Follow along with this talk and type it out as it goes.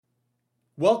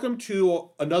Welcome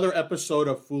to another episode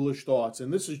of Foolish Thoughts.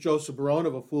 And this is Joseph Barone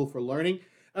of A Fool for Learning.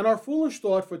 And our foolish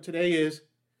thought for today is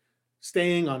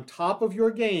staying on top of your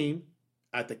game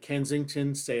at the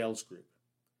Kensington Sales Group.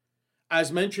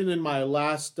 As mentioned in my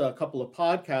last couple of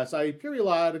podcasts, I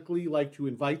periodically like to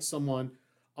invite someone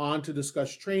on to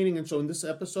discuss training. And so in this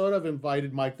episode, I've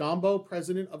invited Mike Dombo,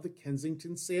 president of the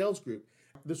Kensington Sales Group.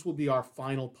 This will be our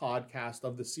final podcast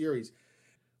of the series.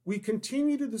 We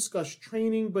continue to discuss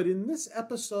training, but in this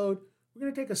episode, we're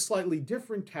going to take a slightly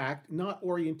different tact, not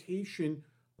orientation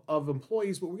of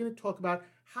employees, but we're going to talk about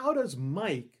how does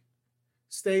Mike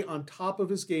stay on top of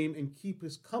his game and keep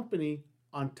his company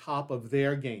on top of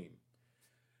their game.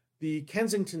 The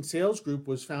Kensington Sales Group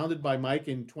was founded by Mike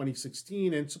in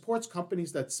 2016 and supports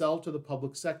companies that sell to the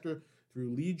public sector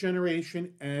through lead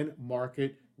generation and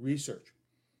market research.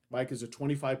 Mike is a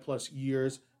 25 plus year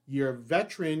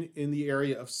veteran in the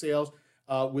area of sales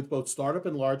with both startup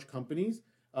and large companies,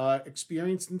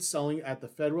 experienced in selling at the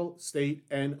federal, state,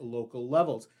 and local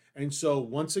levels. And so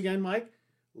once again, Mike,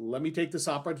 let me take this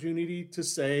opportunity to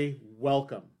say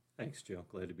welcome. Thanks, Joe.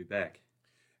 Glad to be back.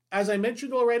 As I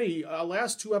mentioned already,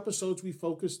 last two episodes we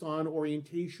focused on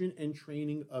orientation and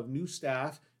training of new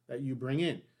staff that you bring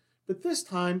in. But this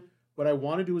time, what I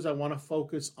want to do is I want to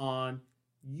focus on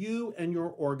you and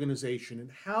your organization,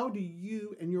 and how do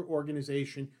you and your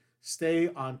organization stay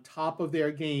on top of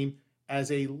their game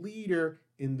as a leader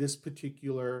in this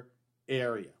particular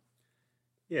area?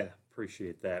 Yeah,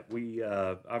 appreciate that. We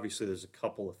obviously there's a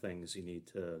couple of things you need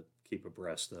to keep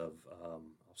abreast of. I'll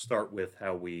start with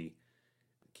how we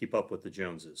keep up with the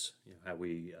Joneses. How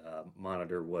we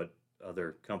monitor what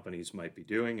other companies might be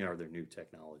doing. Are there new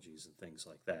technologies and things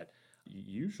like that?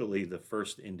 Usually, the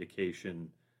first indication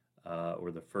or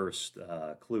the first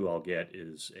clue I'll get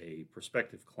is a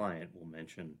prospective client will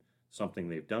mention something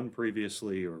they've done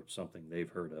previously or something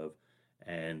they've heard of,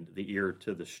 and the ear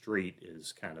to the street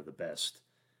is kind of the best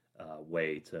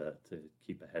way to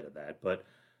keep ahead of that. But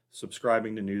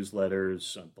subscribing to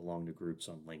newsletters, I belong to groups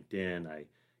on LinkedIn, I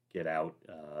get out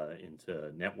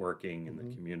into networking in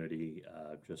the community,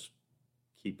 just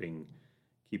keeping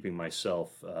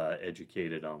myself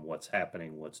educated on what's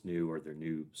happening, what's new, or there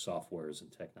new softwares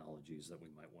and technologies that we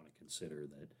might want to consider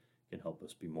that can help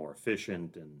us be more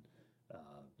efficient and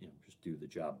just do the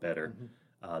job better.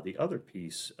 The other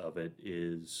piece of it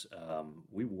is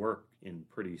we work in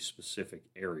pretty specific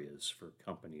areas for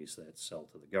companies that sell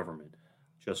to the government.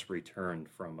 Just returned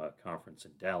from a conference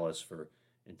in Dallas for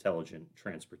intelligent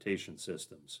transportation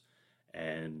systems,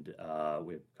 and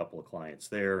we have a couple of clients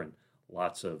there and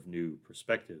lots of new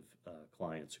prospective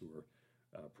clients who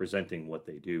are presenting what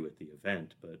they do at the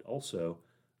event, but also,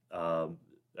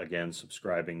 again,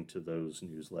 subscribing to those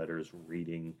newsletters,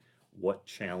 reading what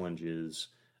challenges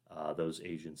those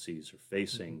agencies are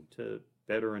facing to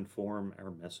better inform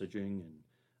our messaging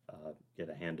and get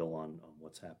a handle on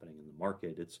what's happening in the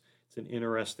market. It's an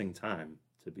interesting time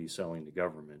to be selling to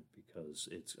government because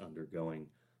it's undergoing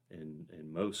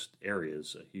in most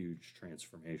areas a huge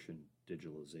transformation,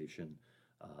 digitalization.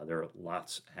 There are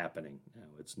lots happening now.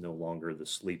 It's no longer the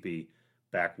sleepy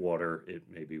backwater it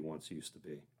maybe once used to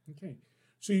be. Okay.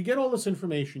 So you get all this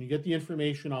information. You get the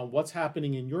information on what's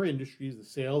happening in your industries, the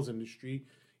sales industry,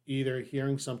 either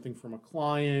hearing something from a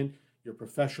client, your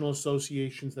professional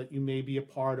associations that you may be a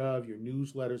part of, your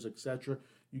newsletters, etc.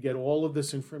 You get all of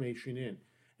this information in.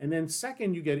 And then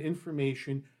second, you get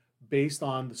information based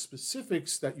on the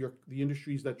specifics that the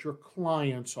industries that your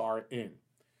clients are in.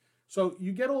 So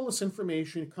you get all this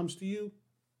information, it comes to you.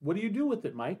 What do you do with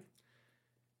it, Mike?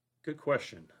 Good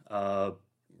question.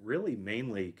 Really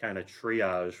mainly kind of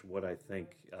triage what I think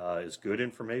is good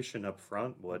information up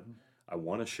front, what I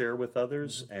want to share with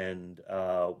others, and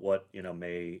what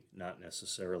may not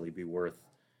necessarily be worth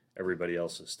everybody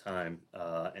else's time.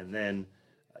 And then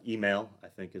email, I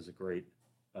think, is a great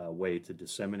way to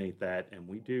disseminate that. And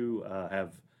we do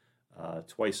have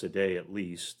twice a day at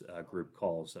least group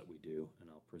calls that we do, and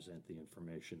I'll present the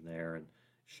information there and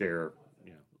share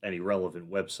any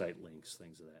relevant website links,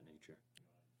 things of that nature.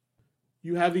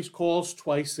 You have these calls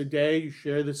twice a day. You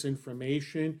share this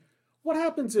information. What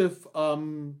happens if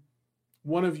one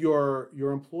of your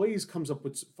employees comes up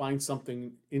finds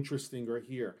something interesting or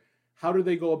here? How do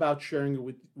they go about sharing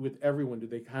it with everyone? Do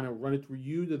they kind of run it through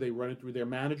you? Do they run it through their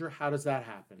manager? How does that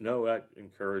happen? No, I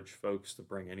encourage folks to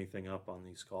bring anything up on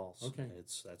these calls. Okay.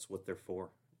 That's what they're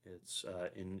for. It's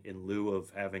in lieu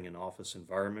of having an office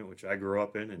environment, which I grew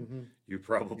up in, and you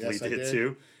probably Yes, I did did.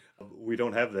 too. We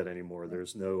don't have that anymore.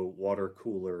 There's no water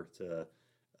cooler to,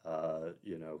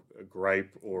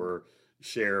 gripe or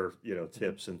share,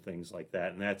 tips and things like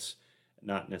that. And that's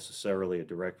not necessarily a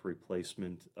direct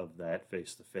replacement of that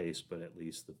face-to-face, but at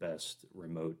least the best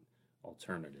remote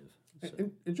alternative.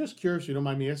 So, And just curious, you don't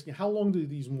mind me asking, how long do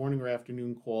these morning or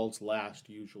afternoon calls last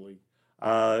usually?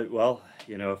 well,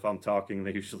 if I'm talking,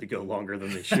 they usually go longer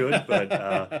than they should,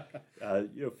 but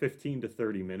 15 to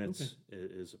 30 minutes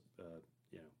is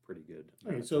pretty good.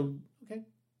 Okay, so okay,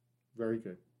 very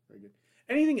good, very good.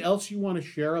 Anything else you want to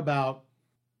share about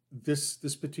this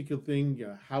particular thing?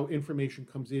 How information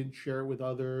comes in, share it with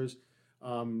others.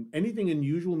 Anything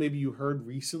unusual maybe you heard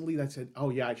recently that said, "Oh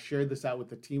yeah, I shared this out with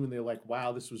the team," and they're like,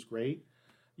 "Wow, this was great."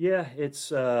 Yeah,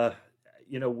 it's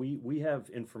we have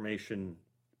information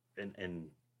in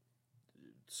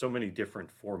so many different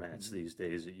formats these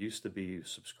days. It used to be you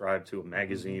subscribed to a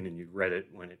magazine and you'd read it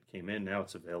when it came in. Now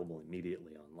it's available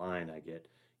immediately online. I get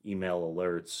email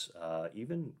alerts,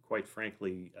 even quite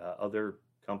frankly, other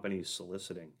companies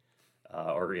soliciting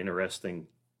or interesting,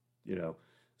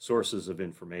 sources of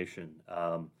information.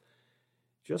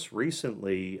 Just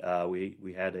recently,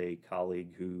 we had a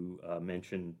colleague who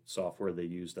mentioned software they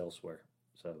used elsewhere.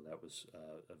 So that was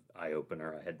an eye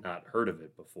opener. I had not heard of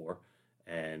it before,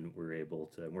 and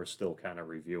we're still kind of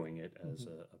reviewing it as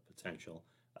a potential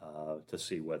to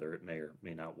see whether it may or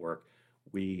may not work.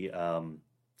 We're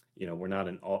not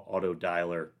an auto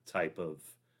dialer type of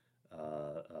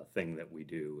thing that we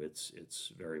do.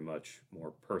 It's very much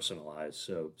more personalized.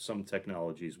 So some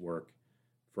technologies work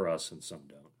for us and some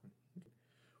don't.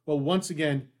 Well, once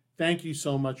again, thank you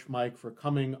so much, Mike, for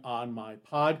coming on my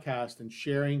podcast and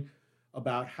sharing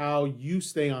about how you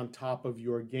stay on top of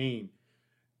your game.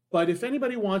 But if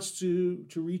anybody wants to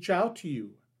reach out to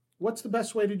you, what's the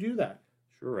best way to do that?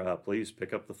 Sure. Please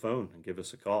pick up the phone and give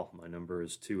us a call. My number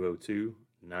is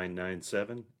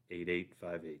 202-997-8858.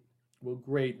 Well,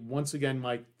 great. Once again,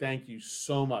 Mike, thank you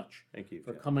so much Thank you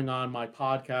for Jeff. coming on my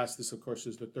podcast. This, of course,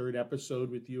 is the third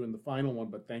episode with you and the final one,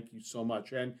 but thank you so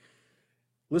much. And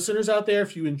listeners out there,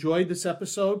 if you enjoyed this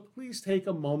episode, please take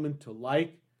a moment to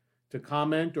like, to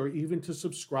comment, or even to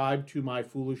subscribe to my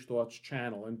Foolish Thoughts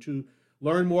channel. And to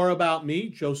learn more about me,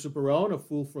 Joseph Barone, a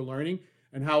Fool for Learning,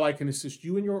 and how I can assist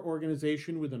you and your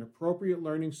organization with an appropriate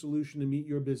learning solution to meet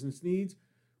your business needs,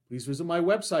 please visit my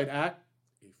website at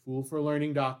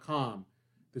afoolforlearning.com.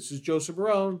 This is Joseph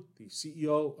Barone, the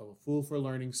CEO of A Fool for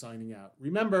Learning, signing out.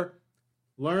 Remember,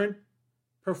 learn,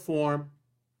 perform,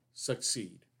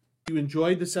 succeed. If you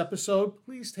enjoyed this episode,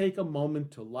 please take a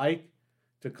moment to like,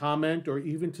 to comment, or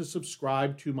even to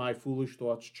subscribe to my Foolish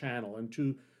Thoughts channel. And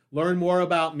to learn more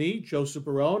about me, Joseph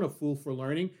Barone, a Fool for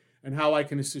Learning, and how I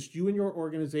can assist you and your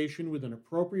organization with an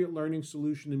appropriate learning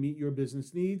solution to meet your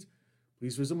business needs,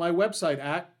 please visit my website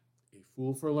at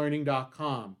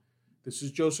afoolforlearning.com. This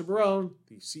is Joseph Barone,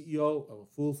 the CEO of A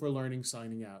Fool for Learning,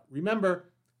 signing out. Remember,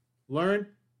 learn,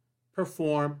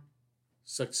 perform,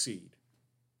 succeed.